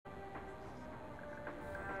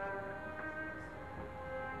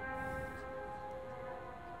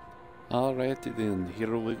Alrighty then,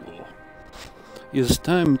 here we go. It's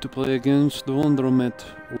time to play against the Wonderment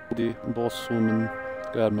with the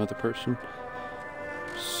BossWoman godmother person.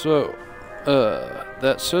 So,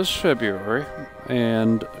 that says February,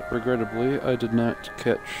 and regrettably I did not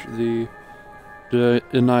catch the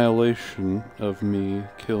annihilation of me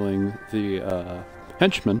killing the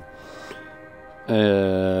henchman.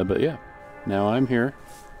 But yeah, now I'm here.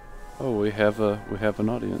 Oh, we have an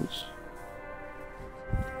audience.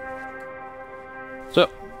 So,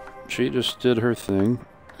 she just did her thing,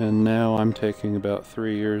 and now I'm taking about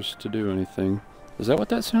 3 years to do anything. Is that what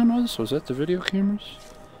that sound was? Was that the video cameras?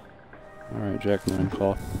 Alright, Jack 9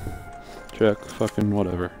 call. Check, fucking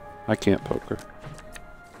whatever. I can't poker.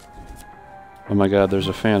 Oh my god, there's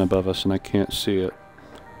a fan above us and I can't see it.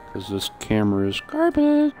 Because this camera is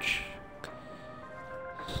garbage.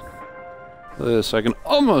 Look at this, I can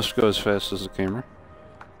almost go as fast as the camera.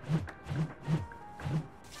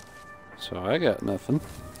 So I got nothing.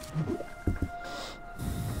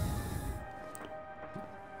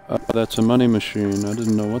 Oh, that's a money machine. I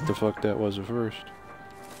didn't know what the fuck that was at first.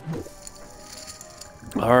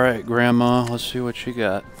 Alright, Grandma, let's see what you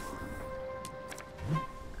got.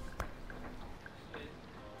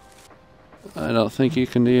 I don't think you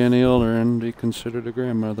can be any older and be considered a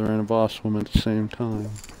grandmother and a boss woman at the same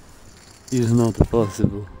time. It's not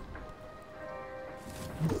possible.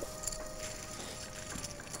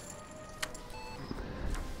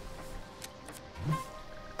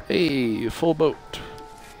 Hey, full boat.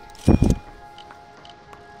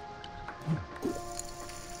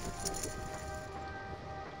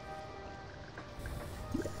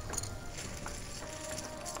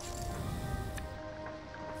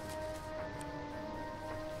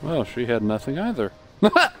 Well, she had nothing either.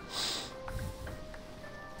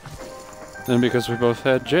 And because we both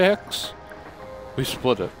had jacks, we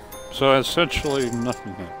split it. So essentially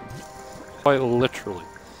nothing happened. Quite literally.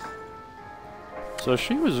 So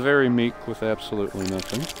she was very meek with absolutely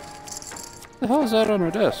nothing. What the hell is that on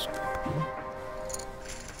her desk?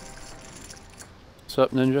 What's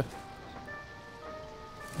up, Ninja?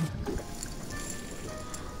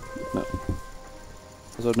 No.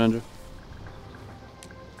 What's up, Ninja?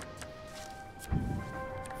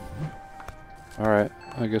 Alright,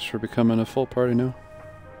 I guess we're becoming a full party now.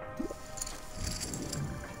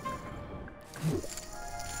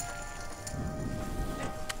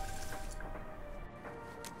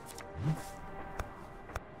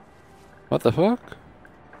 What the fuck?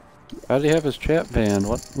 How did he have his chat banned?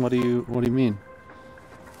 What do you mean?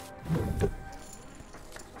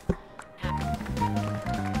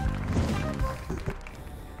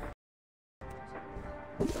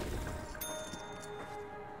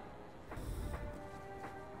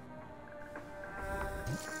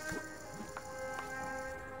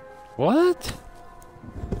 What?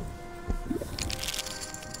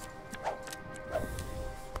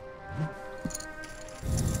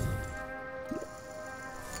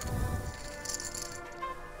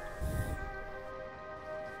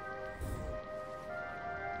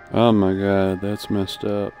 Oh my god, that's messed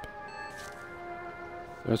up.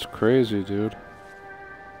 That's crazy, dude.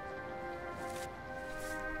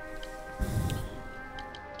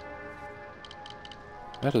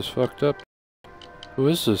 That is fucked up. Who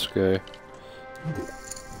is this guy?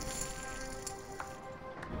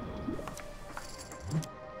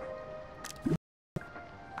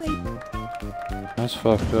 That's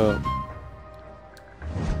fucked up.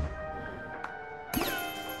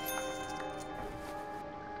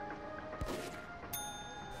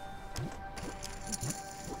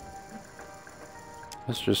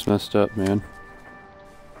 That's just messed up, man.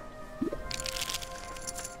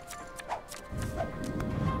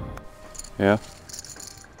 Yeah.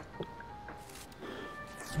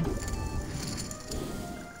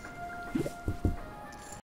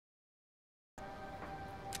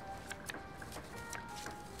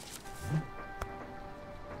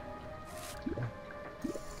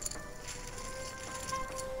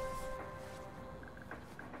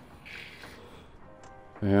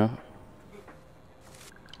 Yeah.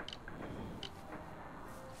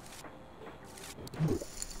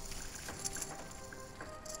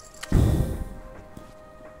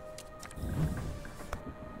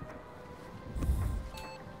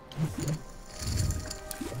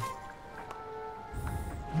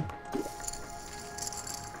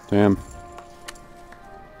 Damn.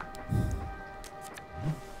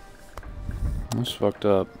 That's fucked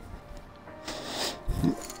up.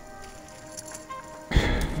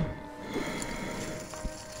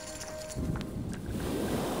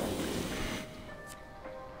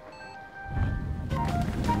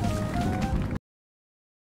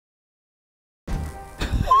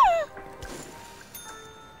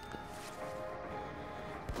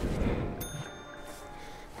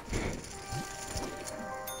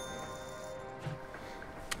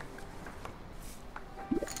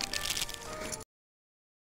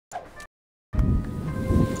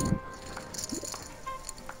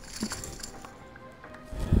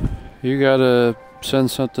 You gotta send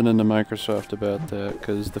something into Microsoft about that,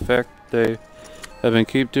 because the fact they haven't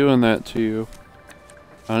keep doing that to you,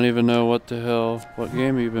 I don't even know what the hell, what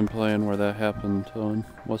game you've been playing where that happened on.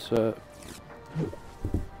 What's that?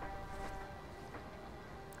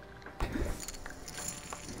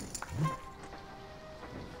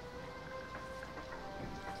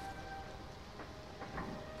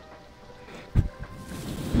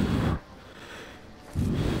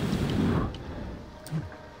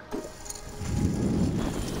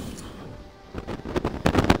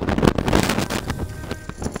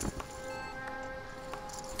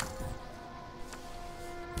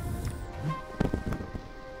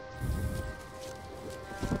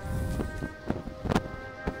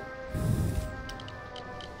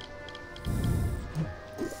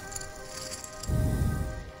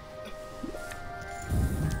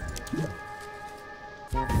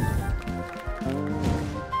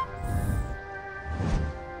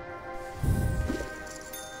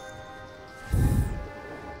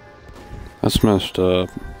 That's messed up.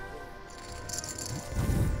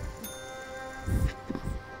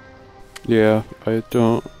 Yeah, I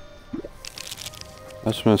don't...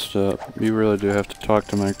 That's messed up. You really do have to talk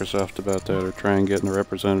to Microsoft about that, or try and get a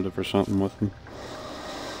representative or something with them.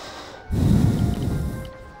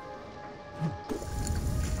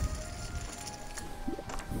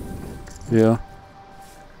 Yeah.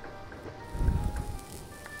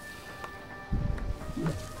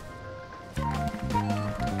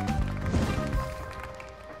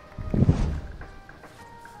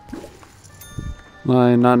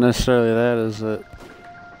 Well, not necessarily that, is it?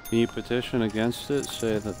 Can you petition against it,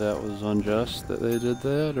 say that that was unjust that they did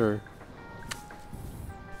that, or?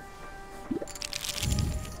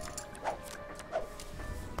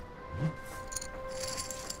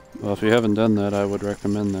 Well, if you haven't done that, I would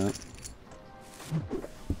recommend that.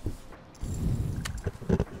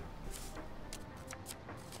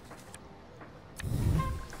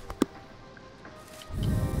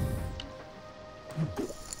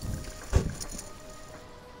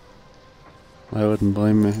 I wouldn't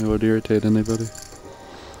blame me. It would irritate anybody.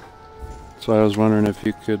 So I was wondering if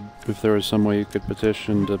you could, if there was some way you could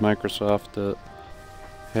petition to Microsoft that,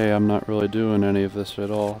 hey, I'm not really doing any of this at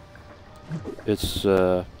all. It's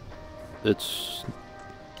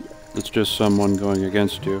just someone going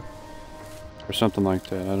against you, or something like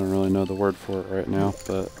that. I don't really know the word for it right now,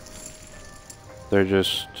 but they're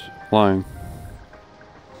just lying.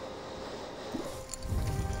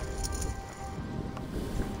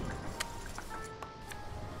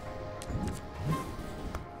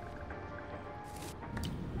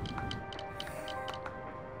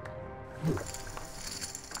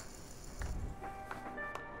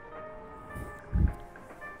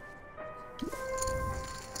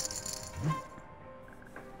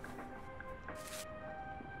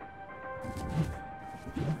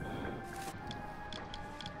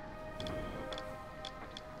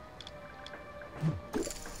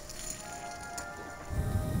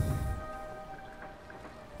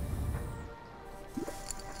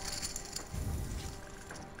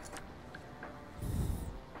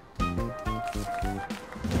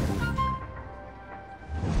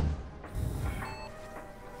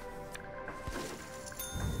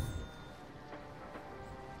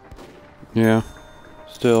 Yeah,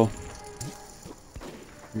 still,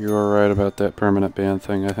 you are right about that permanent ban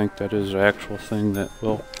thing. I think that is an actual thing that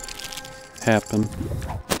will happen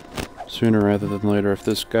sooner rather than later if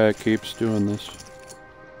this guy keeps doing this.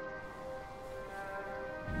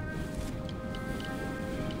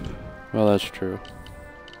 Well, that's true.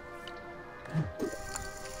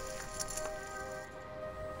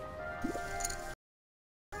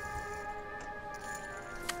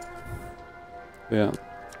 Yeah.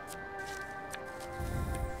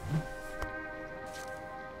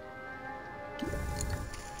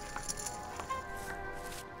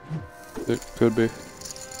 It could be.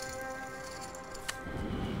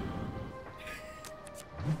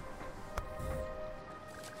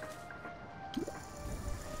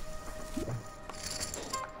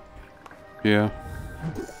 Yeah.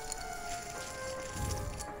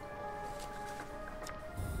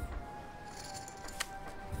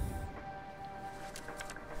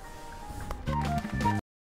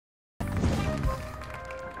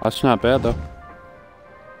 That's not bad though.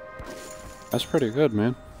 That's pretty good,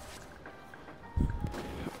 man.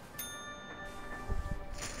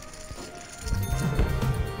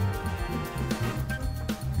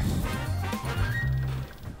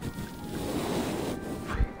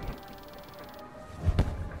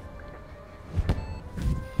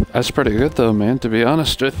 That's pretty good though, man, to be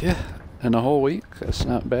honest with you. In a whole week, that's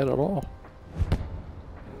not bad at all.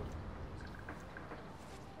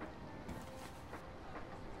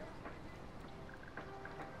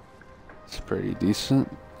 It's pretty decent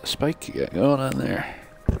spike you got going on there.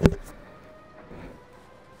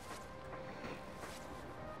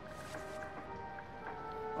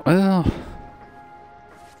 Well,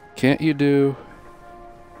 can't you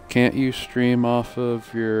stream off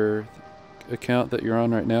of your account that you're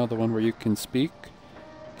on right now, the one where you can speak?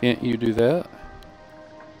 Can't you do that?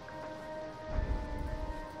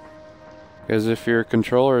 Because if your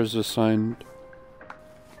controller is assigned...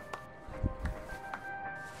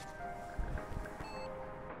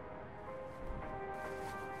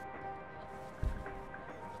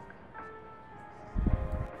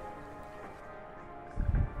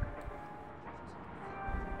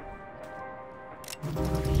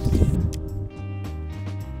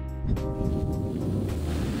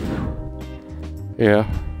 Yeah.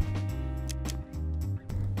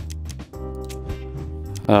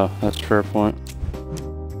 Oh, that's a fair point.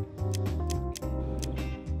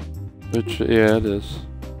 Which, yeah, it is.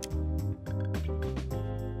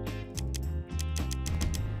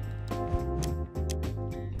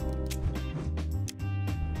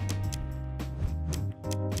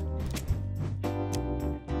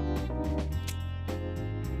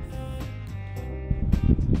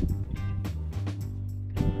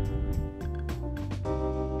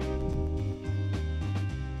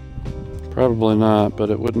 Probably not, but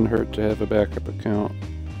it wouldn't hurt to have a backup account.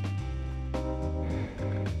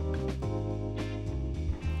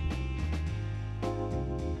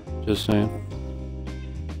 Just saying.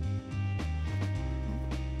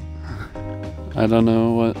 I don't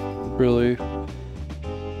know what really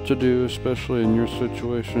to do, especially in your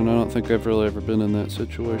situation. I don't think I've really ever been in that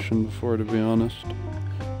situation before, to be honest.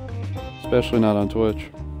 Especially not on Twitch.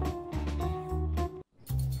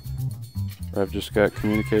 Where I've just got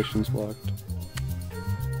communications blocked.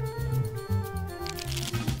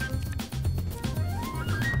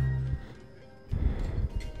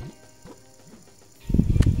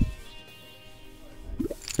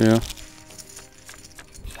 Yeah.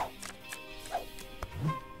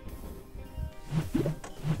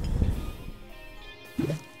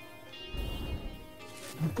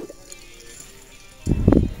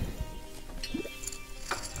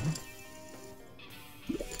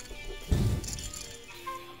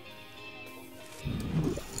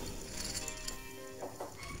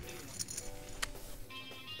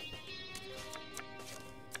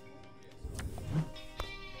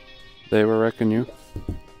 They were wrecking you.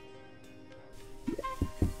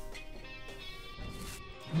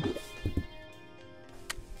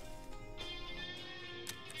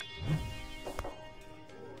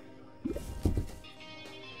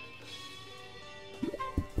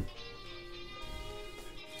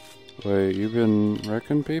 Wait, you've been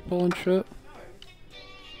wrecking people and shit?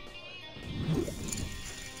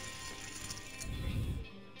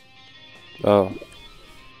 Oh.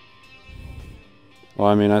 Well,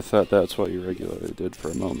 I mean, I thought that's what you regularly did for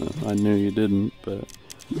a moment. I knew you didn't, but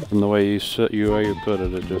from the way you put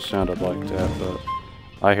it, it just sounded like that, but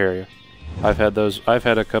I hear you. I've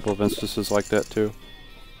had a couple of instances like that too.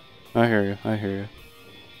 I hear you.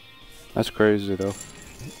 That's crazy though.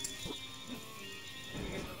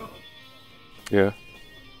 Yeah.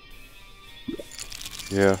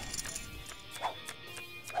 Yeah.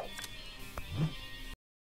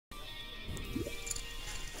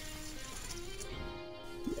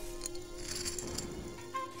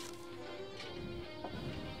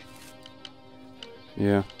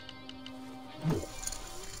 Yeah.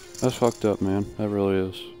 That's fucked up, man. That really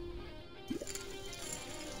is.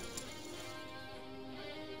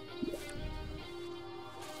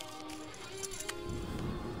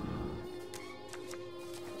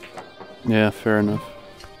 Yeah, fair enough.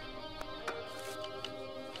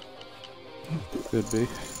 Could be.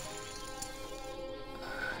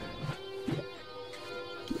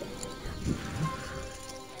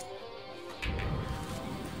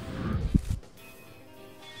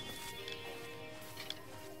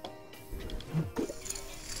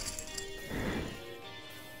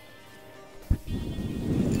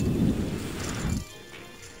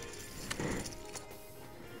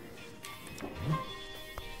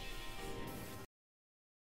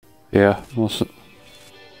 Yeah,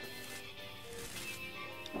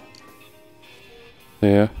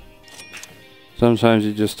 yeah. Sometimes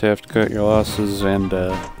you just have to cut your losses and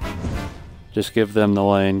just give them the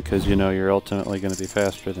lane, because you know you're ultimately going to be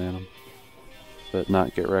faster than them, but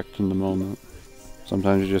not get wrecked in the moment.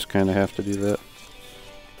 Sometimes you just kind of have to do that.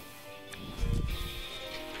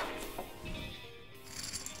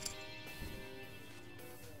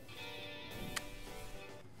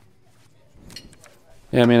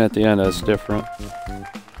 Yeah, I mean, at the end, that's different.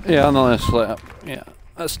 Yeah, on the last lap. Yeah,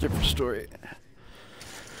 that's a different story.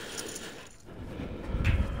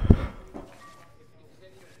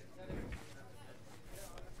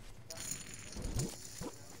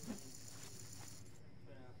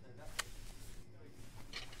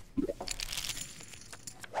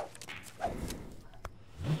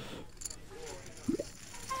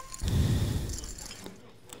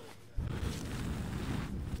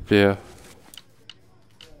 Yeah.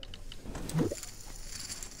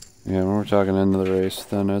 Yeah, when we're talking into the race,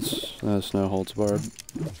 then that's no holds barred.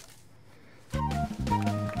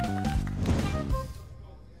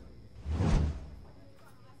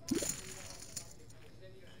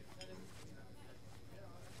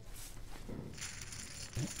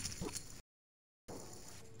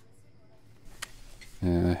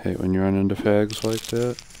 Yeah, I hate when you run into fags like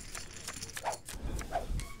that.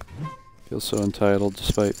 Feel so entitled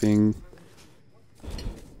despite being...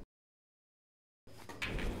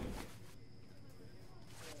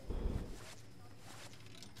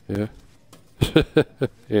 Yeah.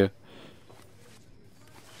 Yeah.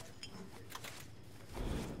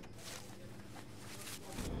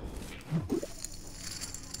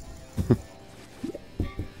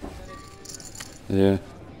 Yeah.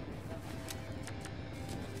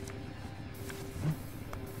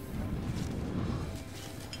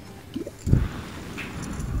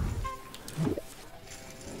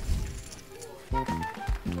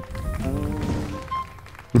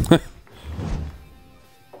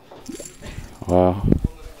 Wow.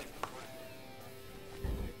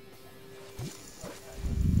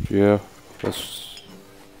 Yeah, that's...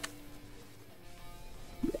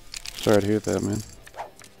 Sorry to hear that, man.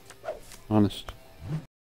 Honest.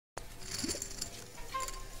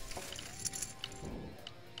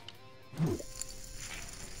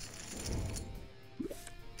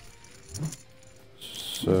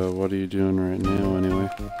 So, what are you doing right now, anyway?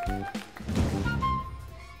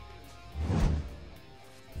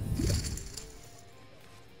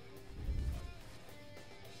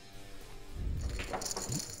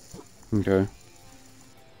 Okay.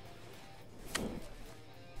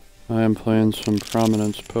 I am playing some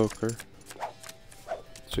Prominence poker.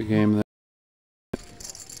 It's a game that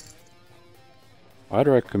I'd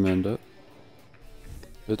recommend it.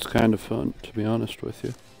 It's kind of fun, to be honest with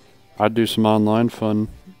you. I'd do some online fun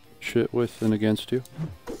shit with and against you.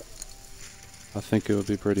 I think it would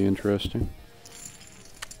be pretty interesting.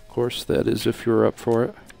 Of course, that is if you're up for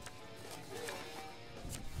it.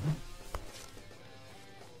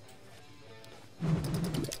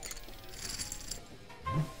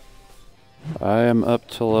 I am up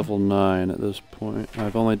to level 9 at this point.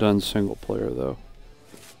 I've only done single player though.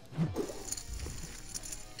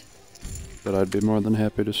 But I'd be more than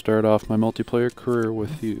happy to start off my multiplayer career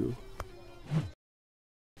with you.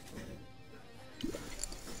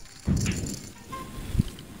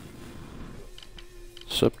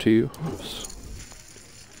 It's up to you.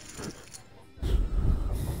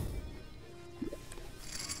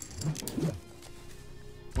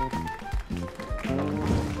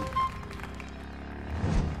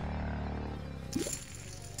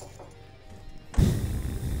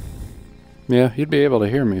 Yeah, you'd be able to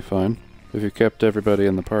hear me fine if you kept everybody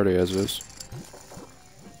in the party as is.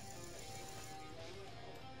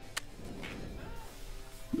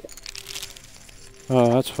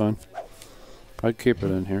 Oh, that's fine. I'd keep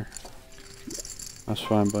it in here. That's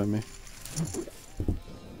fine by me.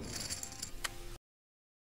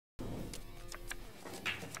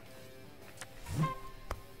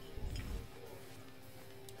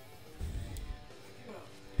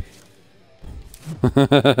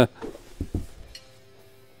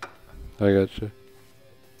 I gotcha.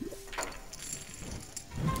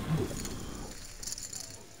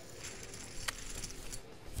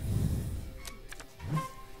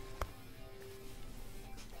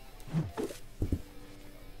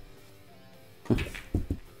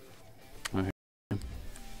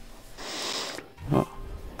 Oh.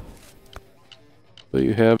 But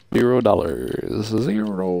you have $0.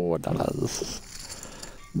 $0.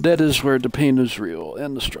 That is where the pain is real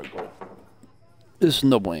and the struggle is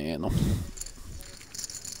no bueno.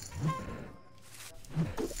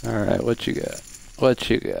 Alright, what you got? What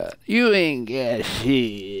you got? You ain't got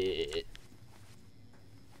shit.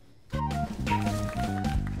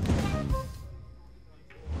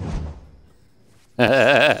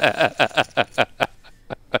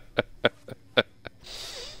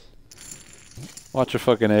 Watch a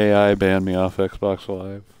fucking AI ban me off Xbox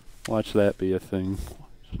Live. Watch that be a thing.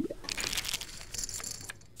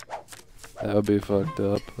 That would be fucked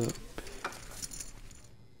up.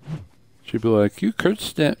 She'd be like, you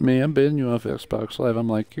cursed at me, I'm banning you off Xbox Live. I'm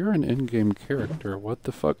like, you're an in-game character. What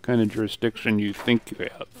the fuck kind of jurisdiction you think you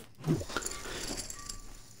have?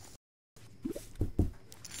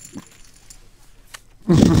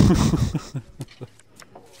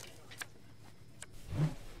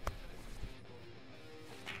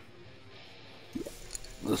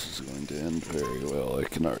 This is going to end very well, I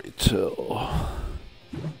can already tell.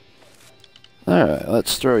 Alright,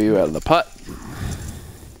 let's throw you out of the pot.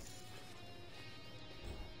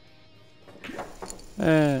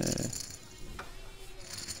 Eh.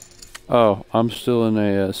 Oh, I'm still in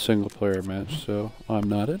a single player match, so I'm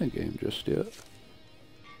not in a game just yet.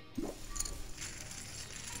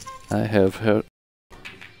 I have had...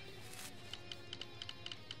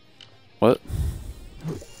 What?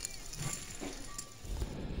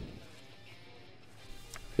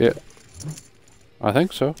 Yeah. I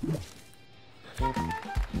think so.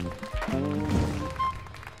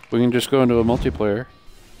 We can just go into a multiplayer.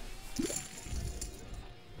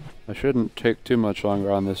 I shouldn't take too much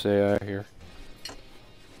longer on this AI here.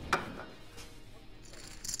 I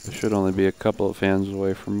should only be a couple of fans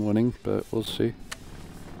away from winning, but we'll see.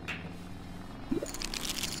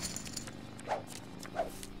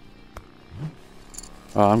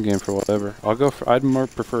 Oh, I'm game for whatever. I'll go for... I'd more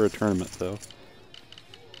prefer a tournament, though.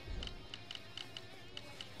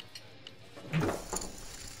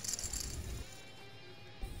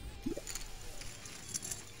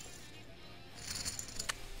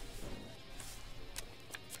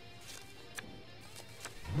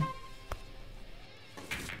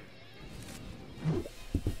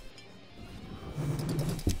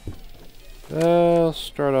 I'll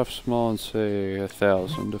start off small and say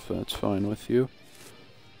 1,000 if that's fine with you.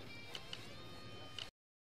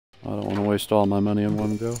 I don't want to waste all my money in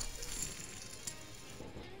one go.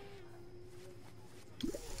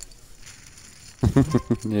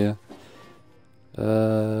 Yeah.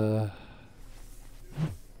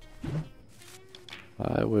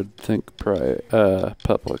 I would think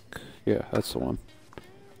public. Yeah, that's the one.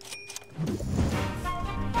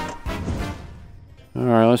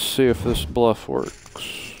 Alright, let's see if this bluff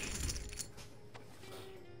works.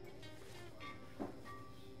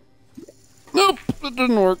 Nope, it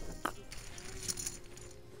didn't work.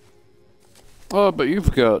 Oh, but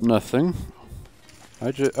you've got nothing.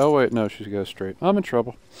 Oh wait, no, she's got straight. I'm in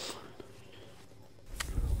trouble.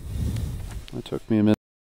 That took me a minute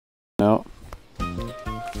out.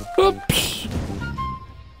 Oops!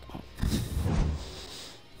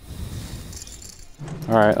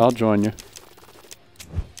 Alright, I'll join you.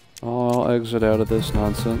 I'll exit out of this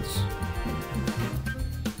nonsense.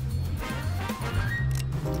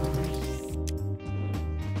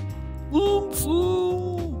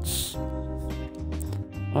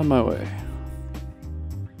 On my way.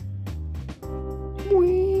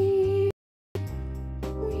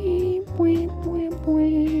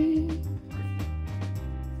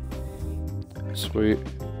 Sweet.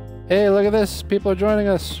 Hey, look at this! People are joining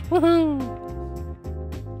us! Woohoo!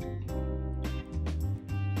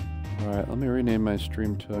 Alright, let me rename my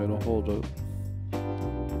stream title. Hold up.